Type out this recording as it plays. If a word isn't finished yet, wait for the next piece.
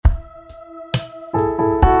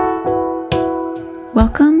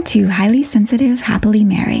Welcome to Highly Sensitive, Happily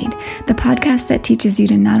Married, the podcast that teaches you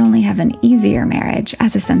to not only have an easier marriage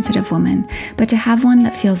as a sensitive woman, but to have one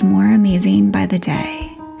that feels more amazing by the day.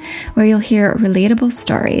 Where you'll hear relatable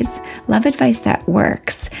stories, love advice that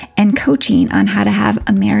works, and coaching on how to have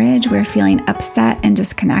a marriage where feeling upset and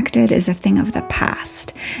disconnected is a thing of the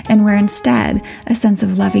past, and where instead a sense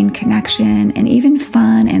of loving connection and even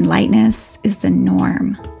fun and lightness is the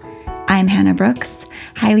norm. I'm Hannah Brooks,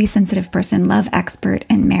 highly sensitive person, love expert,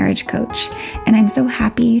 and marriage coach, and I'm so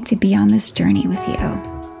happy to be on this journey with you.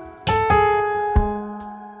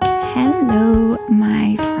 Hello,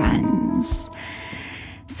 my friends.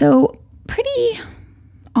 So pretty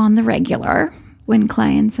on the regular when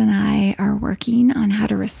clients and I are working on how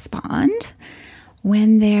to respond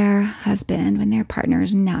when their husband, when their partner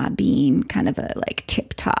is not being kind of a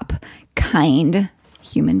tip-top kind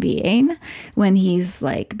human being, when he's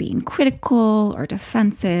being critical or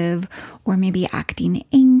defensive, or maybe acting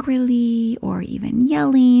angrily, or even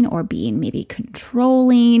yelling, or being maybe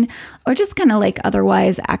controlling, or just kind of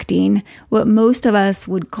otherwise acting what most of us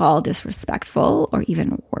would call disrespectful, or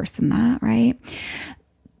even worse than that, right?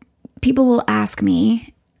 People will ask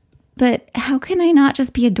me, but how can I not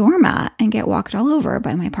just be a doormat and get walked all over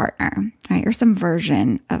by my partner, right? Or some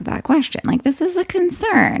version of that question. This is a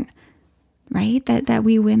concern, right? That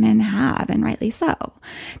we women have, and rightly so.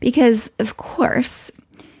 Because of course,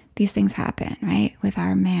 these things happen, right? With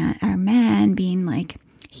our men being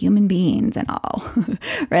human beings and all,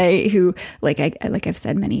 right? Who, I've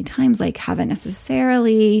said many times, haven't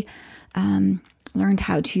necessarily learned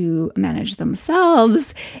how to manage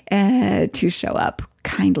themselves to show up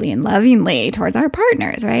kindly and lovingly towards our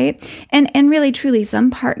partners, right? And really, truly,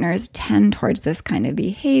 some partners tend towards this kind of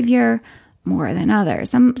behavior more than others.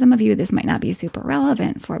 Some of you, this might not be super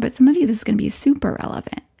relevant for, but some of you, this is going to be super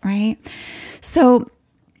relevant, right? So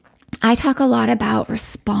I talk a lot about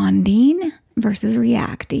responding versus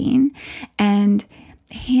reacting and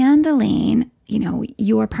handling,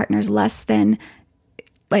 your partner's less than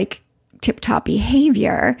tip-top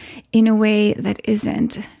behavior in a way that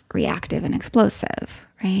isn't reactive and explosive,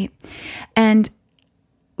 right? And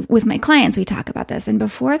with my clients, we talk about this, and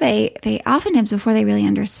before they oftentimes before they really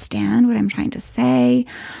understand what I'm trying to say,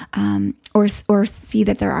 or see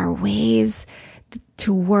that there are ways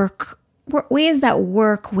that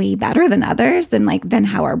work way better than others than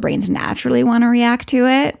how our brains naturally want to react to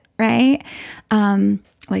it, right?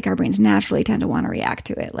 Our brains naturally tend to want to react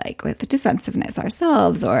to it, with defensiveness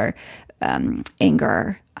ourselves, or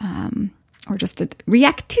anger, or just a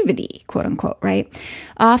reactivity, quote unquote, right?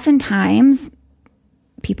 Oftentimes,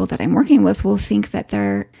 people that I'm working with will think that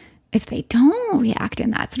if they don't react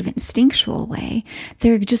in that sort of instinctual way,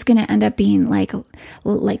 they're just going to end up being like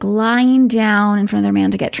lying down in front of their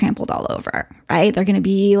man to get trampled all over, right? They're going to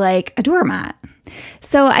be like a doormat.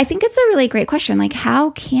 So I think it's a really great question.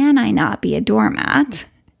 How can I not be a doormat?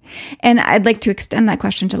 And I'd like to extend that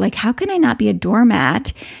question to how can I not be a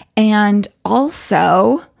doormat and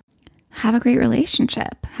also have a great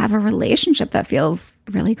relationship, have a relationship that feels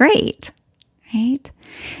really great, right?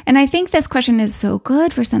 And I think this question is so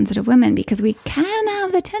good for sensitive women because we can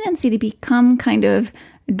have the tendency to become kind of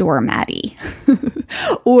doormatty.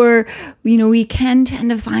 Or, we can tend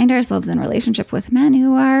to find ourselves in a relationship with men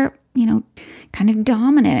who are, kind of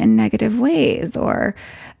dominant in negative ways, or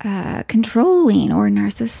controlling or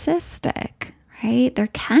narcissistic, right? There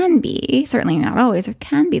can be, certainly not always, there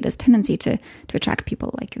can be this tendency to attract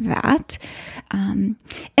people like that.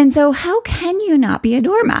 And so how can you not be a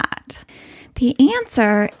doormat? The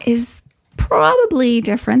answer is probably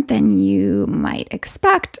different than you might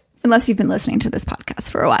expect, unless you've been listening to this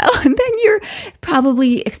podcast for a while. And then you're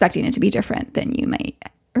probably expecting it to be different than you might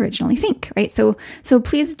originally think, right? So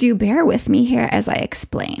please do bear with me here as I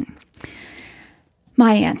explain.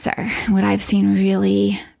 My answer, what I've seen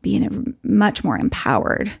really being a much more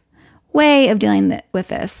empowered way of dealing with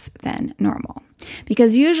this than normal.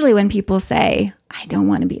 Because usually when people say, I don't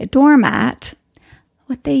want to be a doormat,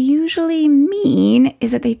 what they usually mean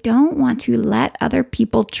is that they don't want to let other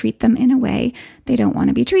people treat them in a way they don't want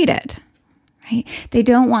to be treated, right? They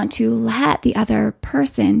don't want to let the other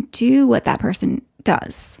person do what that person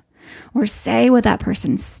does, or say what that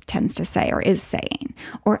person tends to say or is saying,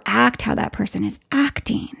 or act how that person is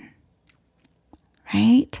acting,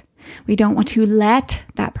 right? We don't want to let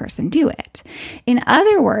that person do it. In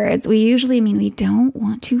other words, we usually mean we don't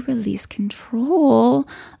want to release control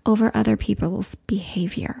over other people's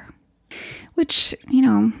behavior, which, we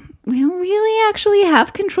don't really actually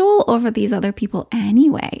have control over these other people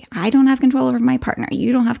anyway. I don't have control over my partner.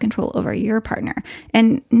 You don't have control over your partner.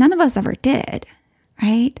 And none of us ever did,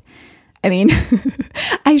 right? I mean,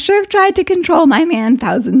 I sure have tried to control my man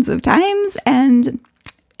thousands of times, and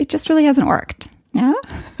it just really hasn't worked. Yeah.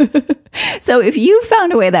 So if you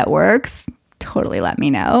found a way that works, totally let me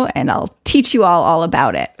know, and I'll teach you all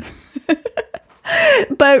about it.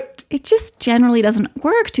 But it just generally doesn't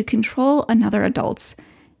work to control another adult's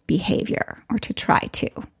behavior, or to try to,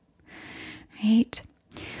 right?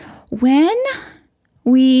 When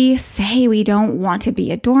we say we don't want to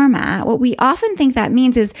be a doormat, what we often think that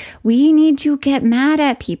means is we need to get mad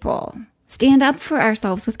at people, stand up for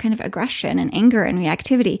ourselves with kind of aggression and anger and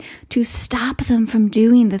reactivity to stop them from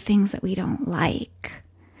doing the things that we don't like,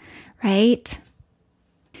 right?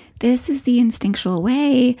 This is the instinctual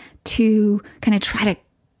way to kind of try to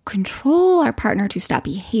control our partner to stop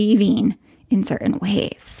behaving in certain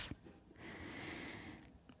ways.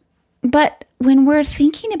 But when we're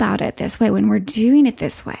thinking about it this way, when we're doing it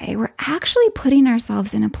this way, we're actually putting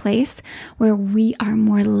ourselves in a place where we are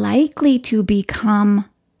more likely to become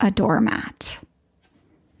a doormat.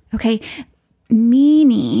 Okay?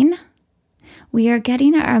 Meaning we are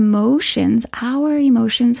getting our emotions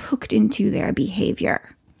hooked into their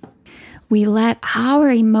behavior. We let our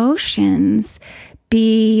emotions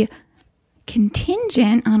be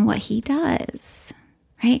contingent on what he does,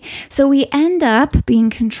 right? So we end up being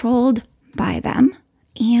controlled by them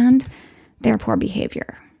and their poor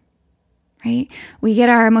behavior, right? We get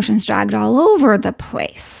our emotions dragged all over the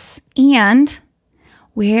place. And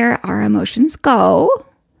where our emotions go,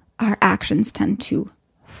 our actions tend to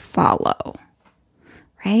follow,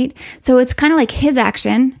 right? So it's kind of like his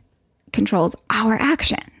action controls our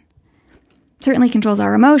action. Certainly controls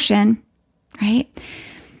our emotion, right?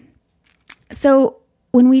 So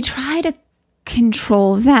when we try to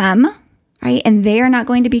control them, right, and they are not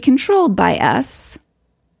going to be controlled by us,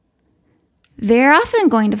 they're often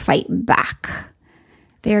going to fight back.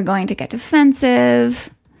 They're going to get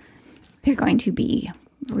defensive. They're going to be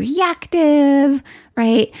reactive,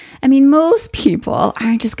 right? I mean, most people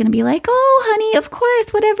aren't just going to be like, oh, honey, of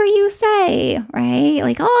course, whatever you say, right?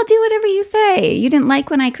 Like, oh, I'll do whatever you say. You didn't like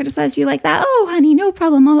when I criticized you like that. Oh, honey, no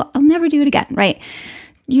problem. I'll never do it again, right?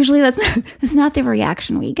 Usually that's not the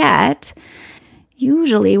reaction we get.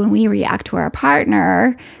 Usually when we react to our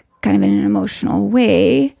partner kind of in an emotional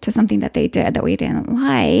way to something that they did that we didn't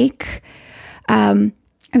like,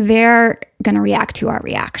 they're going to react to our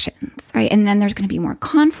reactions, right? And then there's going to be more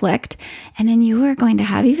conflict. And then you are going to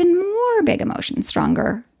have even more big emotions,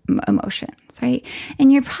 stronger emotions, right? And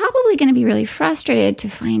you're probably going to be really frustrated to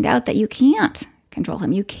find out that you can't control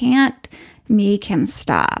him. You can't make him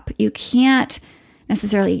stop. You can't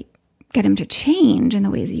necessarily get him to change in the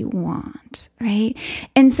ways you want, right?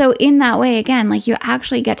 And so in that way, again, like you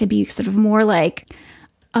actually get to be sort of more like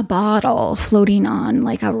a bottle floating on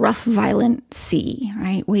like a rough, violent sea,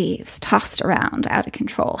 right? Waves tossed around, out of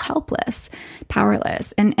control, helpless,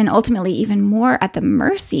 powerless, and ultimately even more at the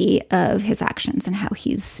mercy of his actions and how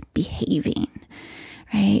he's behaving,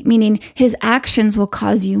 right? Meaning his actions will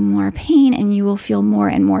cause you more pain and you will feel more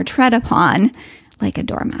and more tread upon like a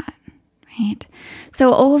doormat, right?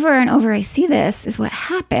 So over and over, I see this is what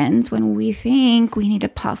happens when we think we need to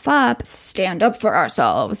puff up, stand up for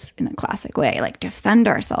ourselves in the classic way, like defend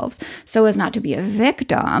ourselves so as not to be a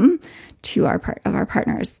victim to our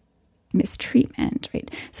partner's mistreatment, right?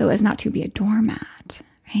 So as not to be a doormat,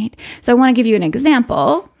 right? So I want to give you an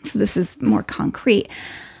example. So this is more concrete.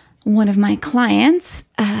 One of my clients,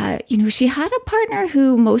 she had a partner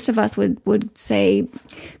who most of us would say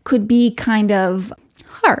could be kind of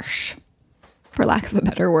harsh, for lack of a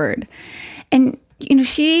better word. And,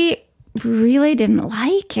 she really didn't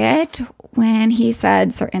like it when he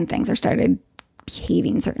said certain things or started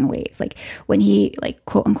behaving certain ways. Like when he, like,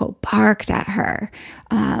 quote unquote, barked at her,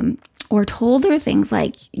 or told her things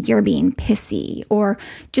like, you're being pissy, or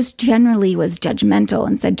just generally was judgmental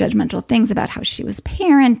and said judgmental things about how she was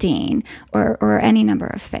parenting, or any number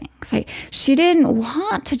of things, right? She didn't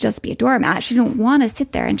want to just be a doormat. She didn't want to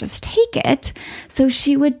sit there and just take it. So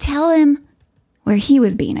she would tell him where he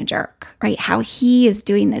was being a jerk, right? How he is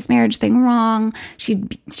doing this marriage thing wrong.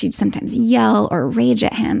 She'd sometimes yell or rage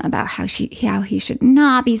at him about how he should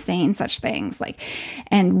not be saying such things, like,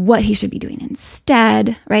 and what he should be doing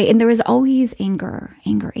instead, right? And there was always anger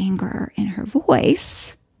in her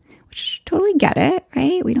voice, which totally get it,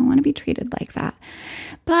 right? We don't want to be treated like that.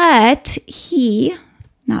 But he,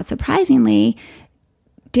 not surprisingly,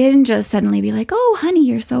 didn't just suddenly be like, oh, honey,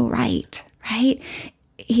 you're so right, right?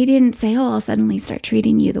 He didn't say, oh, I'll suddenly start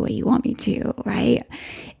treating you the way you want me to, right?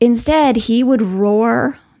 Instead, he would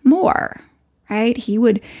roar more, right? He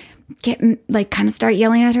would get, like, kind of start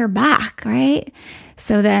yelling at her back, right?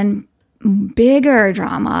 So then bigger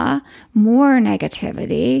drama, more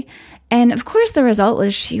negativity. And of course, the result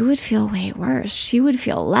was she would feel way worse. She would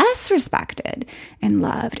feel less respected and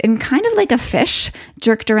loved, and kind of like a fish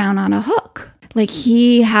jerked around on a hook. Like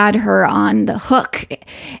he had her on the hook,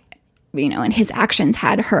 and his actions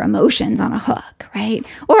had her emotions on a hook, right?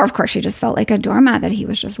 Or of course, she just felt like a doormat that he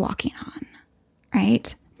was just walking on,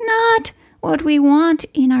 right? Not what we want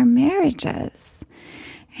in our marriages,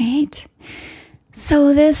 right?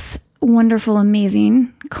 So this wonderful,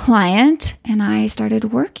 amazing client and I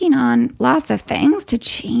started working on lots of things to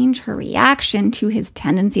change her reaction to his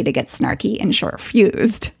tendency to get snarky and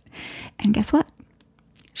short-fused. And guess what?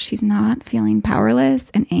 She's not feeling powerless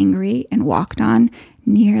and angry and walked on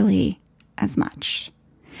nearly as much.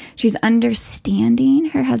 She's understanding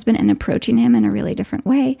her husband and approaching him in a really different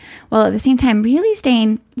way, while at the same time really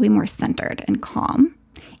staying way more centered and calm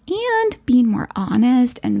and being more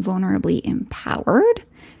honest and vulnerably empowered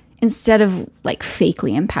instead of like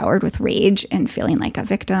fakely empowered with rage and feeling like a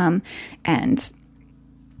victim and,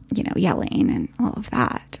 yelling and all of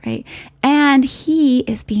that, right? And he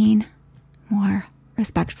is being more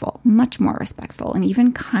respectful, much more respectful, and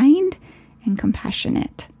even kind and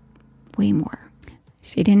compassionate, way more.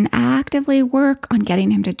 She didn't actively work on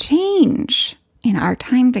getting him to change in our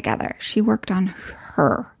time together. She worked on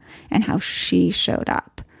her and how she showed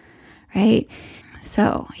up, right?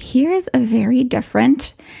 So here's a very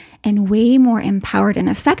different and way more empowered and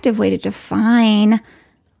effective way to define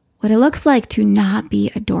what it looks like to not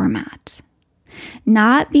be a doormat.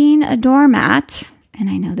 Not being a doormat, and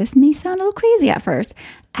I know this may sound a little crazy at first,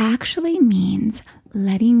 actually means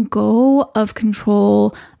letting go of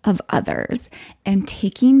control of others and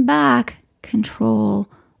taking back control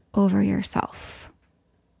over yourself.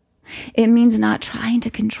 It means not trying to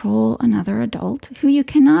control another adult who you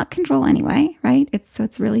cannot control anyway, right?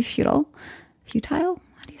 It's really futile. How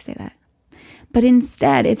do you say that? But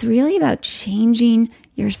instead, it's really about changing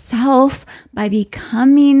yourself by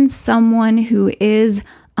becoming someone who is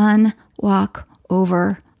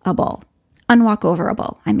unwalkoverable.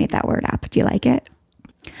 Unwalkoverable. I made that word up. Do you like it?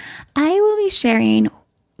 I will be sharing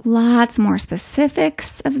lots more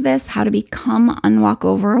specifics of this, how to become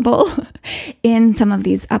unwalkoverable, in some of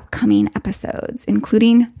these upcoming episodes,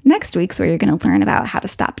 including next week's where you're going to learn about how to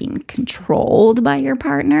stop being controlled by your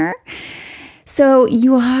partner. So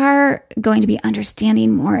you are going to be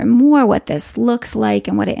understanding more and more what this looks like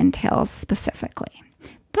and what it entails specifically.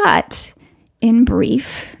 But in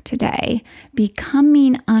brief today,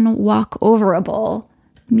 becoming unwalkoverable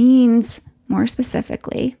means, more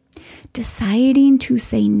specifically, deciding to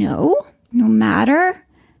say no matter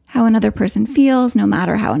how another person feels, no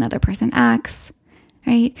matter how another person acts,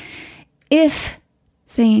 right? If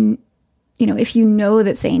you know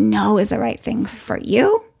that saying no is the right thing for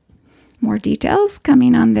you, more details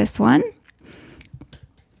coming on this one.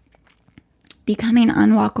 Becoming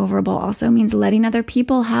unwalkoverable also means letting other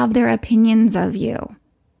people have their opinions of you,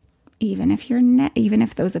 even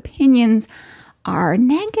if those opinions are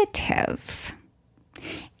negative.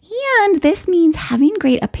 And this means having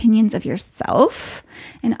great opinions of yourself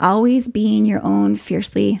and always being your own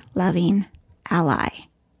fiercely loving ally.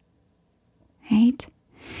 Right?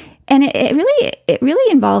 And it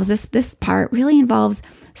really involves this part really involves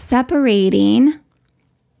separating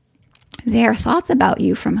their thoughts about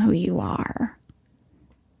you from who you are.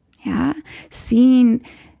 Yeah. Seeing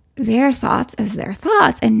their thoughts as their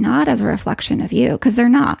thoughts and not as a reflection of you, because they're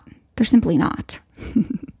not. They're simply not.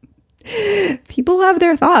 People have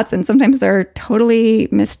their thoughts, and sometimes they're totally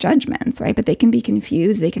misjudgments, right? But they can be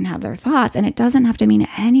confused. They can have their thoughts, and it doesn't have to mean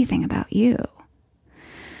anything about you.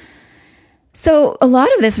 So a lot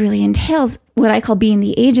of this really entails what I call being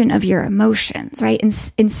the agent of your emotions, right?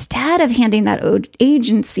 Instead of handing that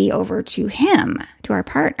agency over to him, to our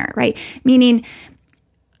partner, right? Meaning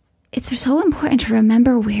it's so important to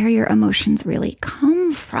remember where your emotions really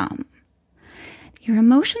come from. Your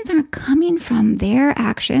emotions aren't coming from their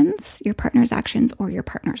actions, your partner's actions, or your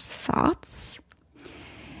partner's thoughts.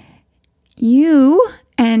 You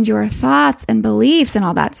and your thoughts and beliefs and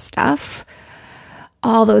all that stuff,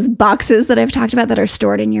 all those boxes that I've talked about that are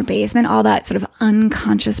stored in your basement, all that sort of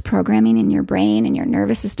unconscious programming in your brain and your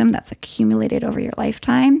nervous system that's accumulated over your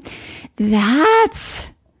lifetime,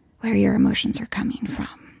 that's where your emotions are coming from.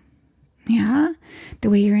 Yeah?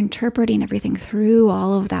 The way you're interpreting everything through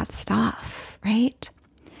all of that stuff, right?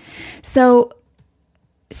 So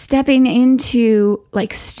stepping into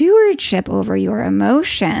like stewardship over your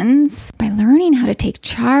emotions by learning how to take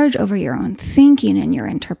charge over your own thinking and your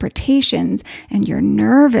interpretations and your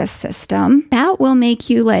nervous system, that will make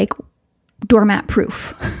you like doormat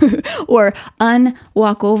proof or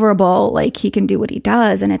unwalkoverable, like he can do what he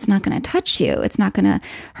does and it's not going to touch you. It's not going to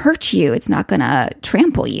hurt you. It's not going to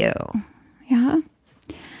trample you. Yeah.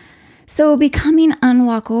 So becoming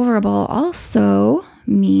unwalkoverable also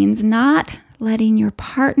means not letting your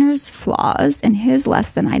partner's flaws and his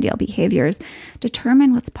less than ideal behaviors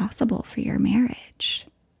determine what's possible for your marriage,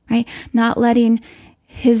 right? Not letting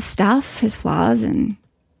his stuff, his flaws and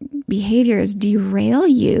behaviors derail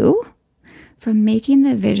you from making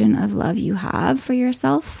the vision of love you have for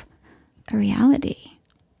yourself a reality.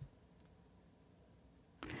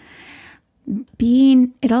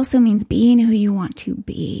 It also means being who you want to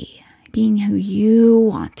be, being who you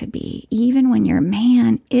want to be, even when your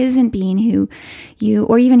man isn't being who you,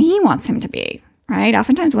 or even he wants him to be, right?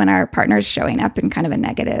 Oftentimes when our partner's showing up in kind of a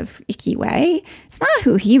negative, icky way, it's not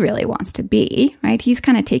who he really wants to be, right? He's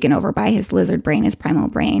kind of taken over by his lizard brain, his primal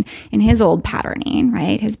brain, and his old patterning,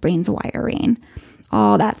 right? His brain's wiring,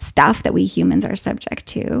 all that stuff that we humans are subject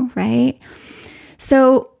to, right?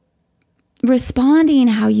 So responding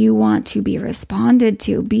how you want to be responded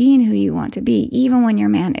to, being who you want to be, even when your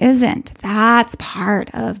man isn't, that's part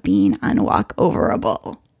of being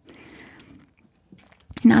unwalkoverable.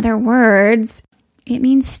 In other words, it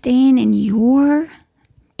means staying in your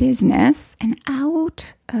business and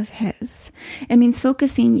out of his. It means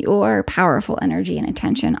focusing your powerful energy and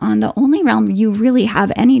attention on the only realm you really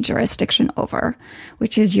have any jurisdiction over,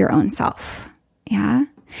 which is your own self. Yeah.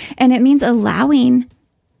 And it means allowing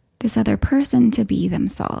this other person to be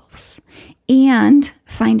themselves and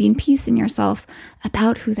finding peace in yourself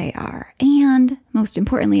about who they are. And most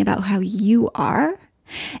importantly, about how you are.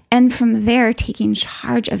 And from there, taking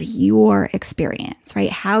charge of your experience,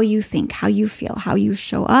 right? How you think, how you feel, how you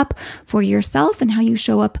show up for yourself and how you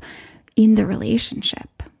show up in the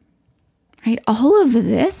relationship, right? All of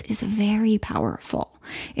this is very powerful.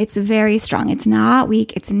 It's very strong. It's not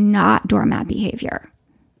weak. It's not doormat behavior,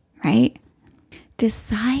 right?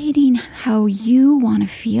 Deciding how you want to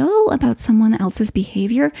feel about someone else's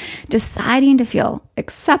behavior, deciding to feel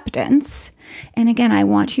acceptance. And again, I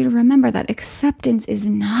want you to remember that acceptance is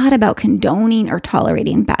not about condoning or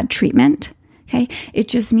tolerating bad treatment. Okay. It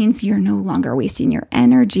just means you're no longer wasting your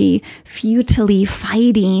energy futilely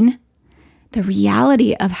fighting the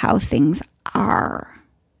reality of how things are,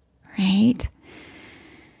 right?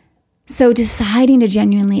 So deciding to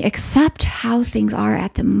genuinely accept how things are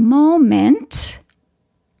at the moment,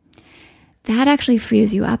 that actually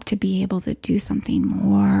frees you up to be able to do something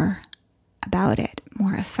more about it,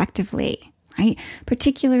 more effectively, right?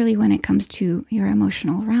 Particularly when it comes to your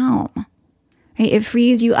emotional realm, right? It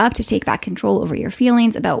frees you up to take back control over your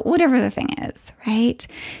feelings about whatever the thing is, right?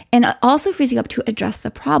 And it also frees you up to address the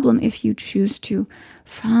problem if you choose to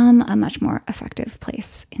from a much more effective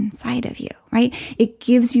place inside of you, right? It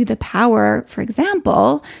gives you the power, for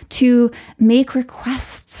example, to make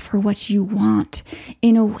requests for what you want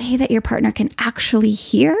in a way that your partner can actually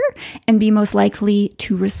hear and be most likely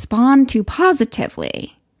to respond to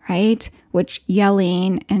positively, right? Which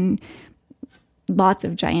yelling and lots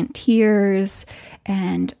of giant tears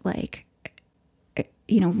and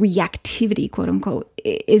reactivity, quote unquote,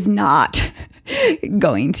 is not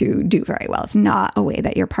going to do very well. It's not a way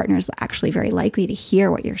that your partner is actually very likely to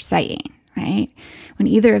hear what you're saying, right? When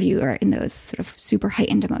either of you are in those sort of super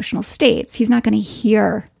heightened emotional states, he's not going to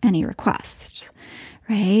hear any requests,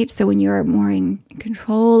 right? So when you're more in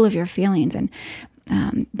control of your feelings and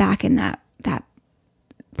back in that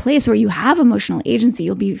place where you have emotional agency,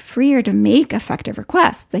 you'll be freer to make effective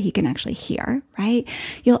requests that he can actually hear, right?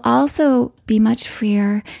 You'll also be much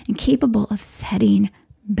freer and capable of setting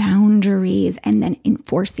boundaries and then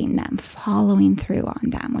enforcing them, following through on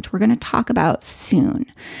them, which we're going to talk about soon,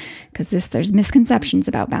 because there's misconceptions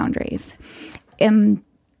about boundaries. It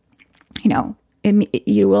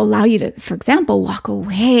will allow you to, for example, walk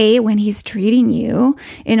away when he's treating you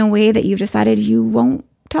in a way that you've decided you won't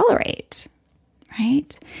tolerate,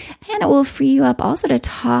 right? And it will free you up also to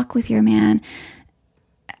talk with your man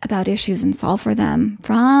about issues and solve for them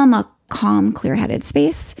from a calm, clear-headed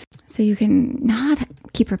space, so you can not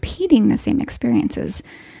keep repeating the same experiences,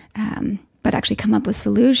 but actually come up with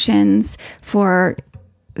solutions for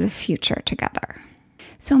the future together.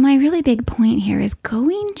 So my really big point here is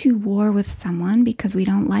going to war with someone because we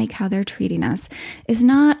don't like how they're treating us is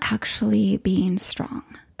not actually being strong,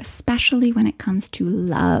 especially when it comes to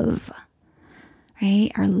love.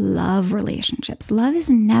 Right? Our love relationships. Love is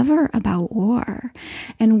never about war.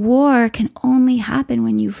 And war can only happen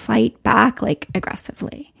when you fight back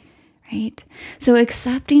aggressively, right? So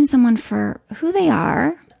accepting someone for who they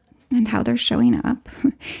are, and how they're showing up,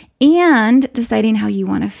 and deciding how you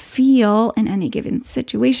want to feel in any given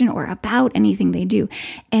situation or about anything they do,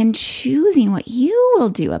 and choosing what you will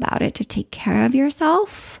do about it to take care of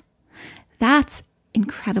yourself, that's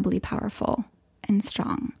incredibly powerful and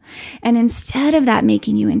strong. And instead of that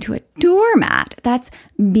making you into a doormat, that's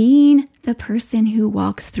being the person who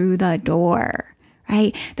walks through the door,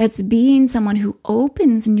 right? That's being someone who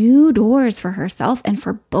opens new doors for herself and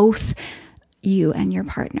for both you and your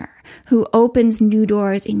partner, who opens new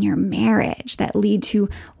doors in your marriage that lead to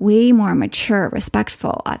way more mature,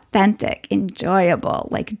 respectful, authentic, enjoyable,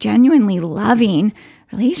 like genuinely loving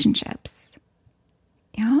relationships.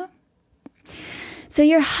 Yeah. So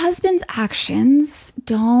your husband's actions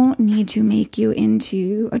don't need to make you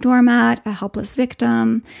into a doormat, a helpless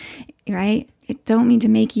victim, right? It don't need to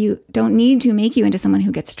make you into someone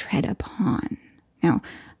who gets tread upon. Now,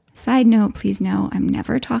 side note, please know, I'm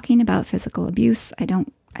never talking about physical abuse. I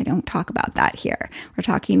don't talk about that here. We're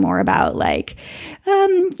talking more about like,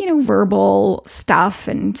 verbal stuff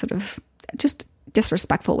and sort of just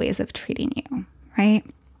disrespectful ways of treating you, right?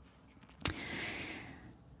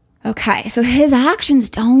 Okay, so his actions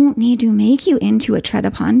don't need to make you into a tread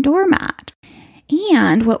upon doormat.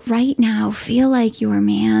 And what right now feel like your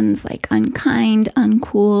man's like unkind,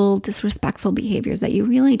 uncool, disrespectful behaviors that you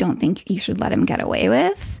really don't think you should let him get away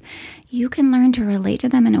with, you can learn to relate to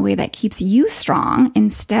them in a way that keeps you strong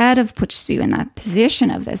instead of puts you in that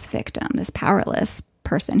position of this victim, this powerless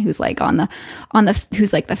person who's like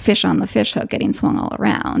who's like the fish on the fish hook getting swung all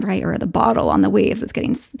around, right? Or the bottle on the waves that's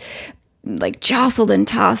getting like jostled and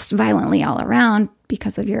tossed violently all around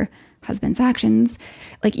because of your husband's actions.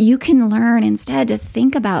 Like you can learn instead to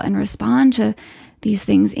think about and respond to these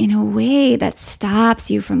things in a way that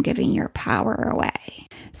stops you from giving your power away.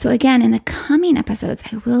 So again, in the coming episodes,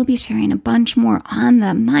 I will be sharing a bunch more on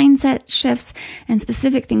the mindset shifts and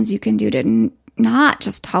specific things you can do to not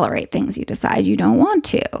just tolerate things you decide you don't want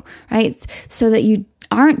to, right? So that you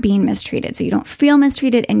aren't being mistreated, so you don't feel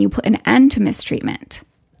mistreated and you put an end to mistreatment.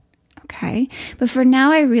 Okay. But for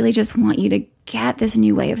now, I really just want you to get this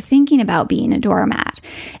new way of thinking about being a doormat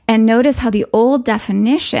and notice how the old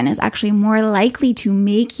definition is actually more likely to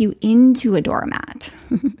make you into a doormat,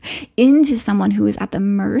 into someone who is at the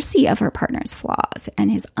mercy of her partner's flaws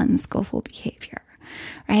and his unskillful behavior,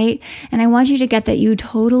 right? And I want you to get that you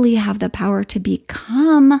totally have the power to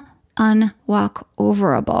become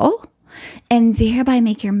unwalkoverable, and thereby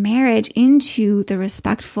make your marriage into the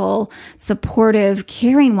respectful, supportive,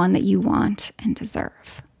 caring one that you want and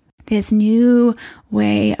deserve. This new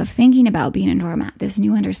way of thinking about being a doormat, this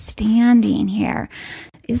new understanding here,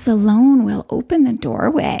 this alone will open the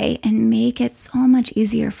doorway and make it so much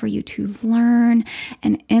easier for you to learn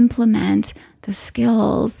and implement the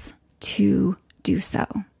skills to do so,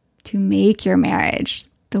 to make your marriage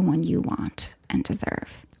the one you want and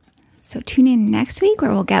deserve. So tune in next week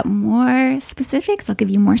where we'll get more specifics. I'll give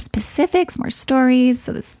you more specifics, more stories,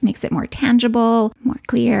 so this makes it more tangible, more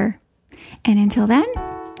clear. And until then,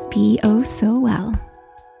 be oh so well.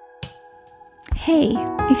 Hey,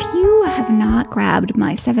 if you have not grabbed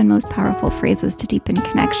my 7 most powerful phrases to deepen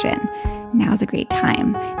connection, now's a great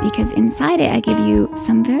time, because inside it, I give you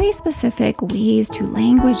some very specific ways to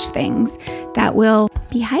language things that will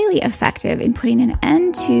be highly effective in putting an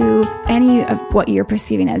end to any of what you're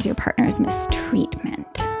perceiving as your partner's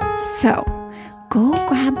mistreatment. So go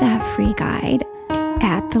grab that free guide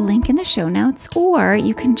at the link in the show notes, or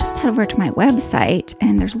you can just head over to my website,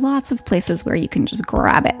 and there's lots of places where you can just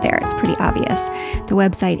grab it there. It's pretty obvious. The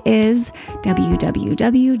website is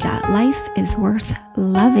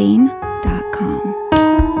www.lifeisworthloving.com.